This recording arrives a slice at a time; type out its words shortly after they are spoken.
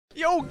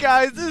Yo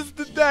guys, this is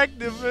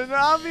Detective, and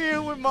I'm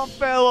here with my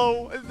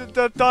fellow,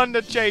 the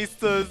Thunder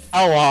Chasers.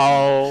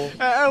 Hello.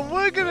 And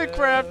we're gonna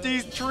craft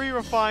these tree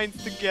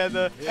refines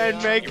together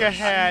and make a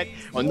hat.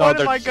 Oh no,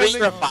 they're tree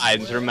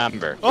refines,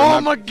 remember.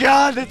 Oh my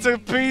god, it's a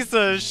piece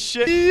of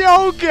shit.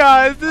 Yo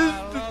guys, this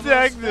is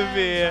Detective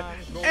here.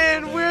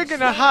 And we're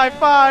gonna high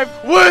five.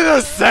 We're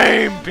the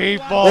same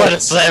people. We're the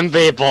same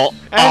people.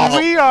 And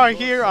we are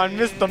here on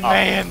Mr.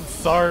 Man's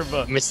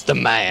server. Mr.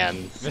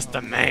 Man.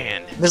 Mr.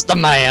 Man. Mr.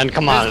 Man,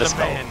 come on, Mr. let's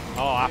Man.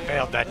 go. Oh, I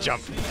failed that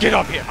jump. Get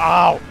up here.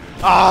 Ow.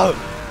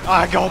 Ow.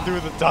 I go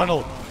through the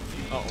tunnel.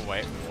 Oh,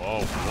 wait.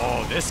 Whoa,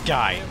 whoa. This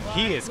guy,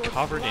 he is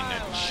covered in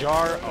a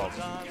jar of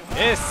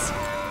piss.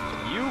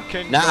 You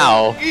can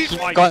now, he's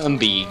gonna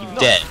be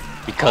dead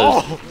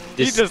because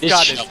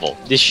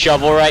this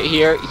shovel right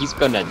here, he's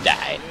gonna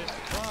die.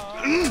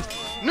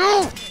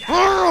 No!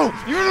 Harrow!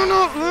 You do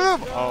not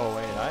live! Oh,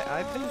 wait.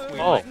 I think we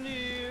might...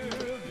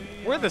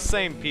 We're the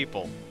same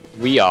people.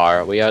 We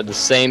are the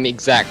same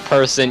exact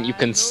person. You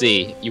can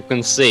see.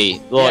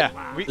 Look, yeah,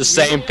 the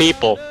same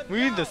people.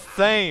 We're the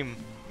same.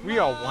 We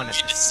are one of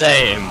the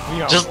same.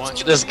 Just look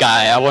at this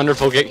guy. I wonder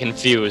if we'll get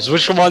confused.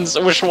 Which ones?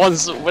 Which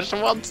one's I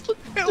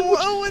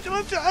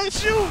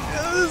shoot?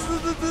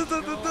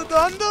 The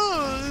Thunder,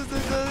 the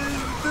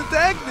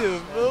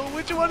Detective.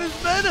 Which one is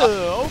better?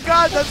 Oh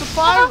God, that's a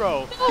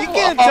pyro. He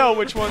can't tell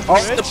which one's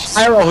which. The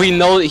pyro.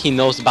 He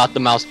knows about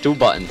the mouse 2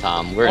 button,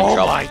 Tom. We're in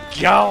trouble. Oh my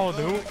God,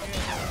 dude.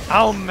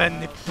 How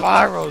many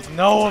pyros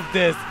know of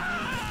this?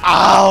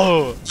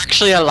 Ow!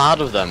 Actually, a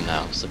lot of them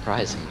now,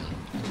 surprisingly.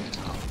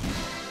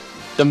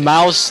 The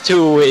mouse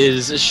 2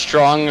 is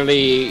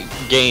strongly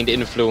gained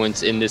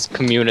influence in this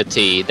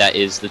community that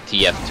is the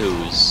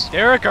TF2s.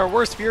 Derek, our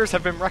worst fears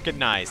have been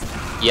recognized.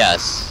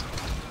 Yes.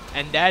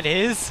 And that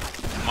is...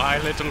 My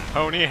Little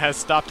Pony has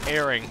stopped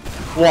airing.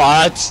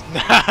 What?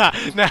 No,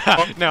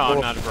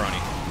 I'm not a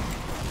brony.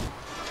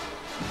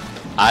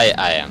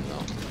 I am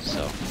though,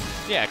 so...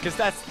 Yeah, because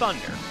that's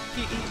Thunder.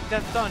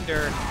 That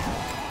Thunder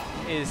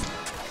is...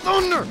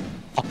 Thunder!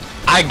 Oh,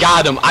 I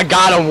got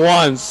him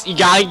once! You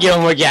gotta get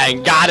him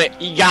again, got it,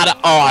 you gotta...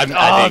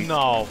 Oh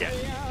no!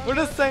 We're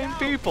the same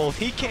people,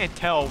 he can't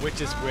tell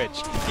which is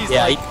which. He's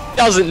like, he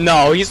doesn't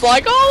know, he's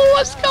like, oh,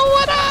 what's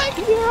going on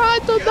here, I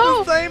don't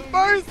know. The same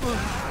person!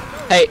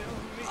 Hey,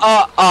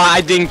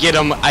 I didn't get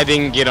him,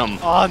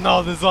 Oh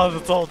no, this other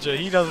soldier,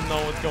 he doesn't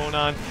know what's going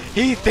on.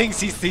 He thinks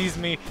he sees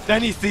me,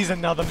 then he sees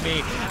another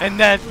me, and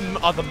that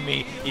other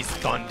me is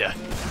Thunder.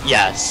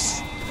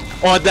 Yes.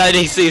 Or then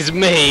he sees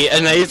me,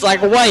 and then he's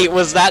like, wait,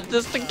 was that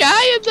just the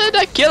guy? And then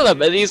I kill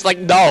him, and he's like,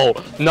 no,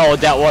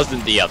 that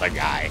wasn't the other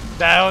guy.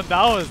 That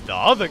was the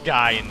other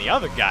guy in the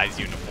other guy's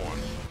uniform.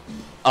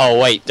 Oh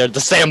wait, they're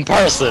the same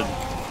person.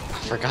 I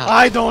forgot.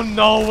 I don't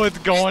know what's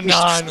going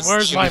on.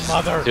 Where's my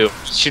mother?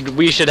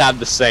 We should have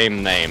the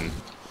same name.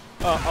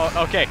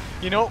 Okay.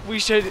 You know what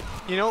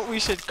we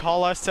should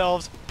call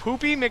ourselves?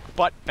 Poopy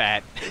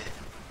McButtfat.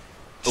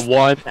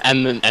 1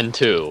 and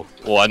 2.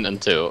 1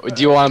 and 2.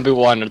 Do you want to be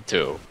 1 or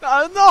 2? No,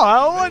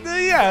 I want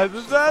to, yeah,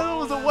 that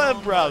was a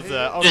web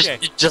browser. Okay.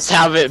 Just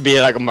have it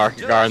be like a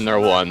Market Gardener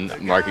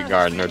 1, Market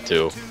Gardener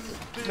 2.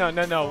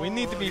 No, we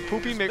need to be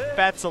Poopy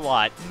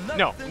McFats-a-lot.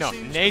 No,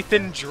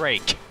 Nathan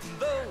Drake.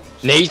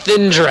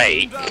 Nathan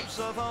Drake.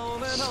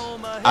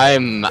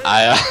 I'm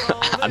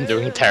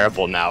doing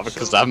terrible now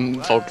because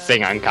I'm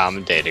focusing on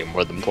commentating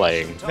more than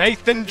playing.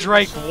 Nathan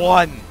Drake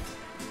 1.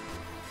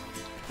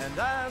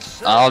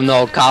 Oh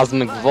no,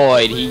 Cosmic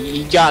Void.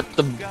 He got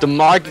the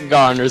Market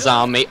Gardeners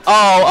on me.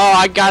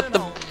 I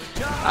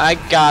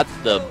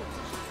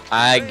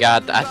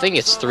think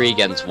it's 3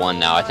 against 1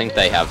 now. I think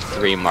they have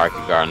 3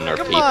 Market Gardener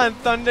people. Come on,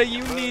 Thunder,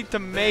 you need to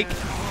make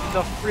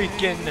the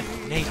freaking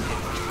Nathan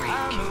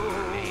Drake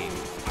name.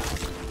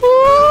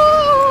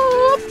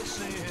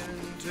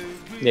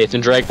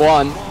 Nathan Drake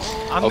 1.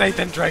 I'm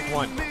Nathan Drake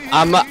 1.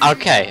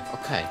 Okay.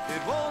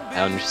 I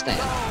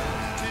understand.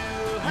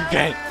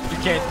 You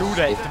can't do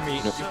that to me.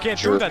 You can't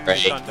do that to me,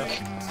 Thunder.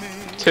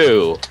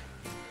 2.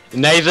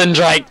 Nathan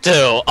Drake 2.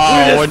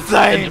 Oh, we're the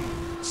same.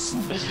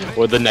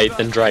 We're the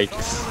Nathan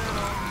Drakes.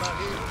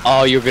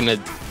 Oh,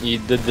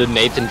 the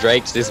Nathan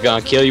Drakes is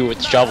gonna kill you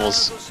with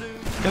shovels.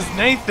 Cause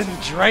Nathan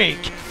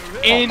Drake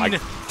in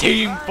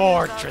Team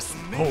Fortress.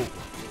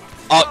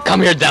 Oh,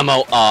 come here,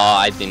 demo. Oh,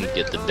 I didn't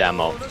get the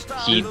demo.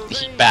 He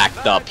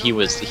backed up. He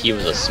was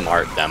a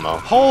smart demo.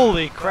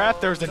 Holy crap!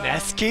 There's an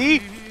S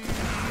key.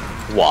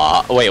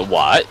 What? Wait,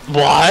 what?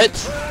 What?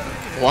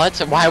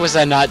 Why was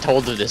I not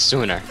told of this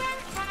sooner?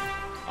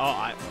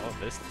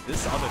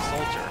 This other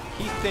soldier,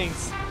 he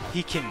thinks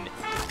he can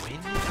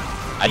win?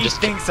 He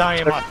thinks I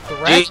am a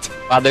threat?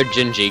 Father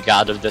Gingy,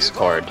 God of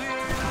Discord.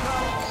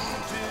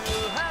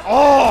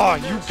 Oh,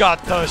 you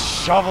got the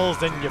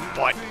shovels in your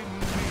butt.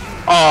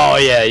 Oh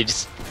yeah, you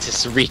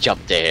just reach up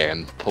there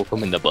and poke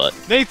him in the butt.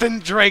 Nathan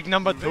Drake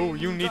number 2,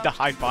 you need to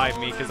high five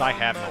me because I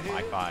have no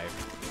high five.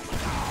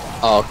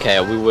 Okay,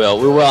 we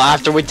will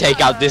after we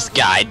take out this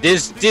guy.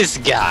 This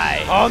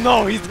guy. Oh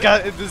no, he's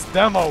got this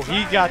demo.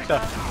 He got the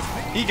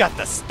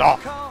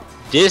stuff.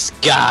 This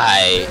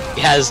guy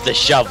has the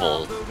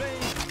shovel.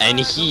 and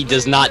he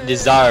does not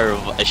deserve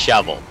a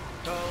shovel.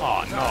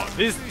 Oh no,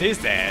 this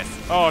ass.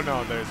 Oh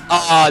no, there's.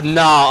 Oh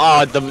no!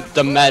 Oh,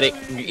 the medic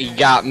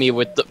got me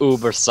with the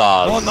uber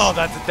sauce. Oh no,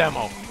 that's a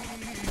demo.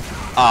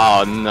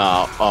 Oh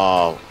no!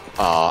 Oh,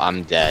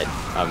 I'm dead.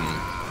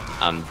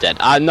 I'm dead.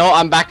 No,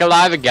 I'm back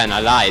alive again. I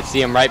lied.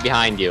 See, I'm right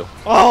behind you.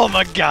 Oh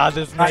my God,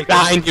 this Right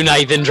behind you,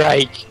 Nathan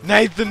Drake.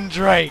 Nathan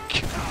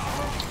Drake.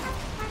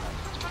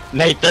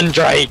 Nathan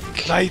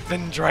Drake.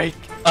 Nathan Drake.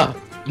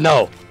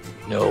 No.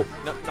 No.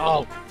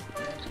 No.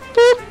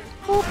 Boop.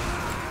 Boop.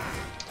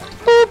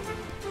 Boop.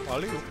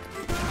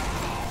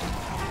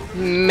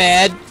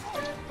 Mad.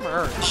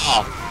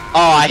 Oh,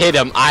 I hit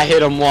him. I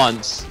hit him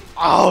once.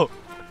 Oh.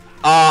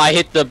 Oh, I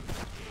hit the.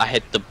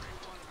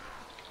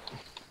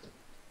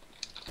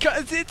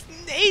 Cause it's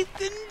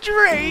Nathan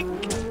Drake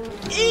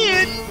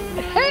in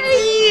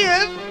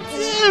tf2.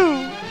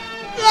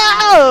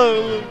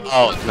 No.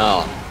 Oh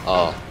no.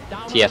 Oh,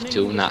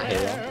 tf2, not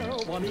Halo.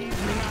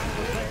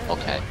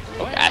 Okay.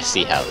 Okay, I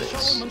see how it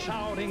is.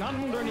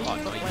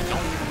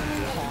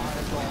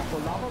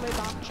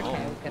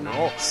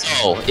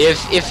 So,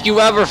 if you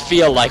ever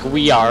feel like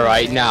we are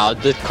right now,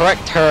 the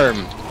correct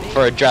term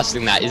for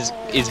addressing that is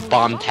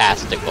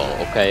bombtastical,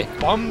 okay?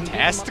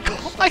 Bombtastical?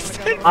 I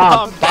said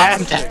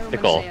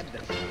bombtastical.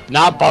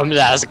 Not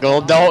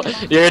bombtastical. No,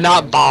 you're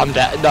not bombed.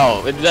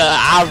 No,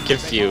 I'm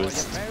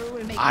confused.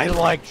 I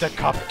like the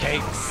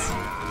cupcakes.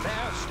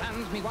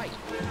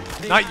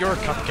 Not your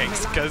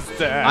cupcakes, cause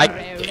my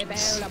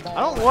cupcakes.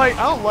 I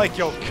don't like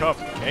your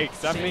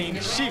cupcakes. I mean,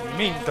 she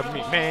mean to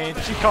me, man.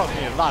 She caused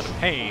me a lot of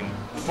pain,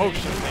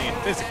 emotionally and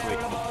physically.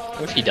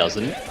 She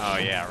doesn't. Oh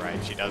yeah, right.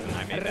 She doesn't.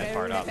 I made that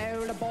part up.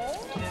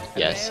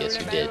 Yes, you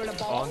did.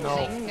 Oh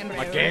no,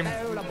 my game.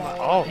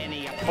 Oh,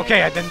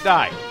 okay, I didn't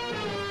die.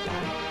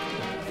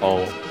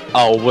 Oh,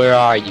 where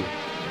are you?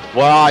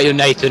 Where are you,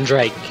 Nathan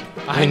Drake?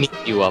 I need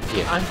you up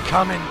here. I'm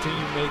coming to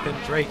you, Nathan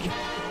Drake.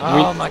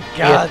 Oh my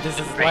God, this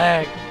is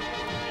lag.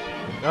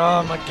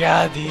 Oh my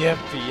God, the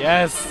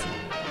FPS.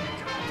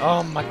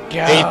 Oh my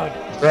God.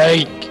 Nathan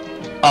Drake.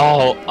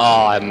 Oh,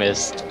 I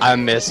missed. I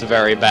missed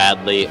very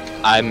badly.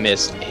 I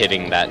missed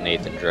hitting that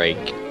Nathan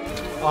Drake.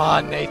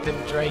 Oh, Nathan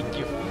Drake,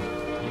 you.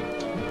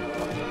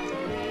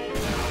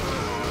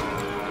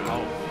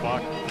 Oh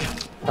fuck.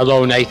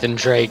 Hello, Nathan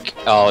Drake.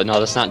 Oh no,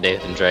 that's not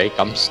Nathan Drake.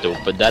 I'm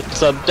stupid.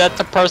 That's a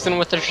person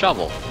with a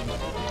shovel.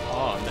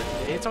 Oh,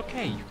 it's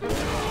okay.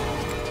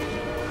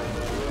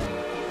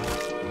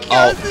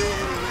 Oh,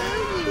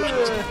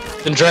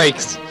 Nathan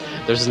Drake's.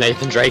 There's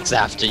Nathan Drake's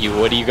after you.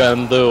 What are you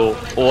gonna do?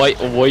 What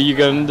are you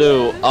gonna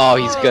do? Oh,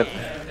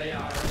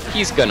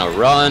 he's gonna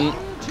run,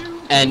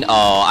 and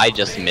oh, I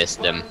just missed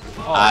him.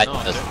 Oh,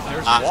 no. There's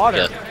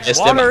water.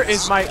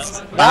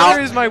 Water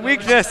is my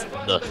weakness.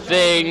 The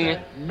thing,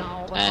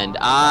 and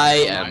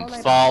I am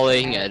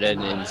falling at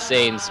an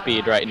insane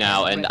speed right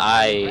now, and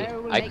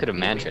I could have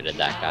man-shredded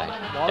that guy.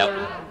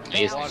 Water,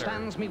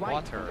 amazing.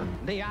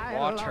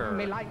 Water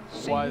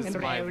was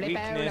my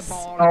weakness.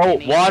 Oh,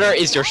 water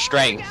is your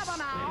strength.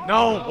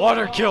 No,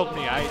 water killed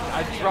me.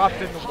 I dropped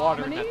in the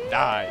water and I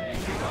died.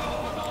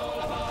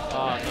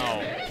 Oh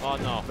no. Oh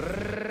no.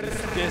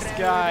 This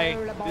guy.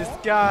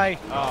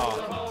 Oh.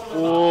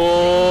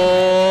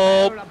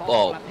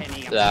 Oh,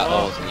 that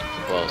wasn't even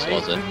close,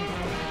 was it?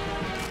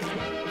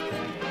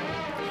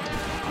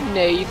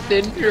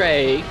 Nathan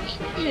Drake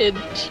in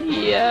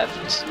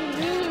tf2.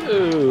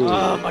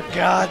 Oh my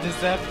God, this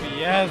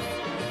FPS is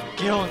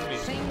killing me.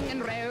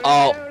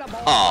 Oh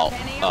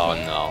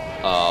no.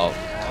 Oh.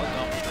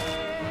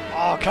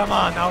 Oh, come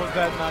on, how is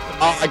that not the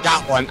Oh, I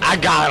got one. I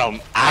got him.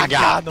 I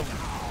got him.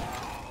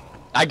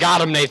 I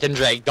got him, Nathan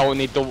Drake. Don't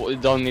need to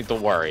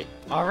worry.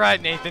 All right,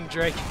 Nathan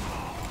Drake.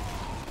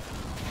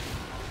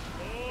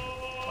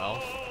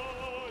 Well,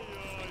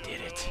 we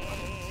did it.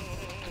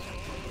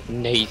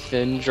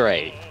 Nathan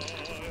Drake.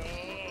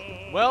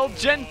 Well,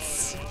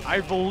 gents,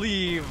 I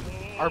believe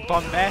our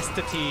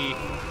bombasticity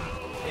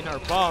in our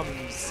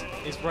bums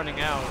is running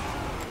out.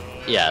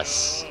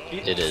 Yes,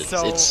 it is.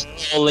 So, it's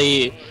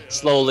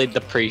slowly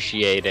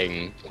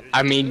depreciating.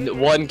 I mean,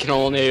 one can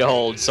only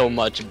hold so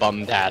much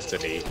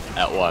bombacity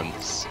at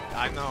once.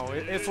 I know,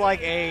 it's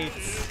like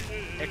AIDS,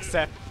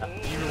 except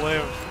you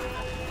live.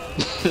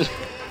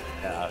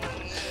 Yeah.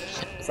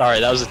 Sorry,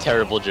 that was a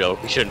terrible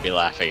joke. We shouldn't be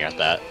laughing at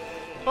that.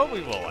 But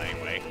we will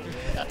anyway.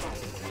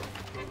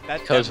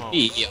 Because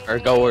we are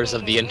goers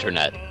of the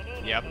internet.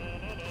 Yep.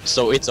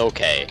 So it's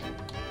okay.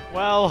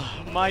 Well,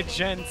 my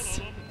gents,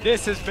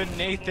 this has been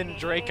Nathan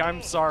Drake,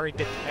 I'm sorry,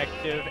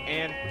 Detective,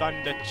 and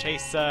Thunder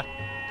Chaser.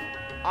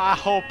 I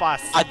hope I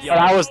see you.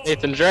 That was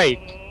Nathan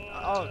Drake.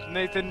 Oh,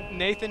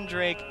 Nathan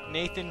Drake.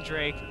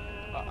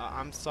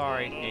 I'm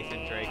sorry,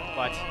 Nathan Drake,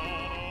 but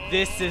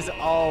this is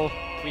all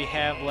we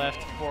have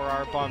left for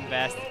our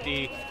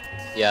bombasticity.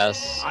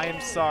 Yes. I am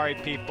sorry,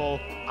 people.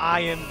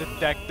 I am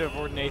Detective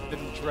or Nathan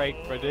Drake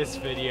for this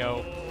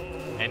video,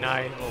 and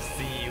I will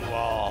see you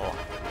all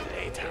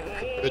later.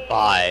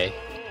 Goodbye.